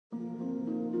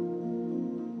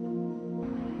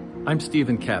I'm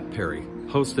Stephen Cat Perry,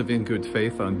 host of In Good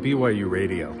Faith on BYU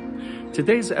Radio.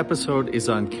 Today's episode is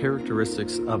on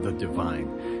characteristics of the divine.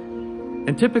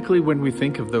 And typically when we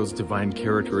think of those divine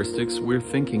characteristics, we're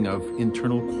thinking of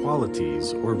internal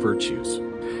qualities or virtues.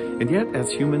 And yet,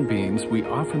 as human beings, we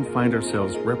often find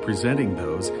ourselves representing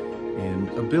those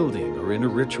in a building or in a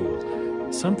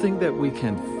ritual, something that we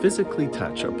can physically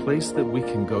touch, a place that we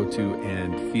can go to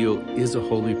and feel is a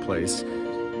holy place,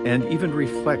 and even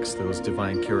reflects those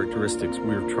divine characteristics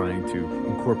we're trying to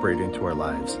incorporate into our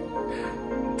lives.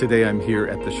 Today I'm here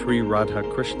at the Sri Radha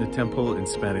Krishna Temple in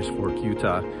Spanish Fork,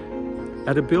 Utah,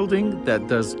 at a building that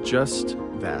does just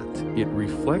that. It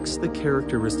reflects the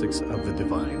characteristics of the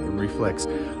divine. It reflects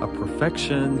a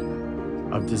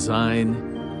perfection of design.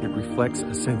 It reflects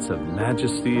a sense of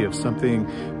majesty, of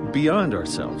something beyond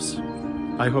ourselves.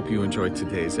 I hope you enjoyed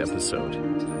today's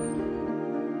episode.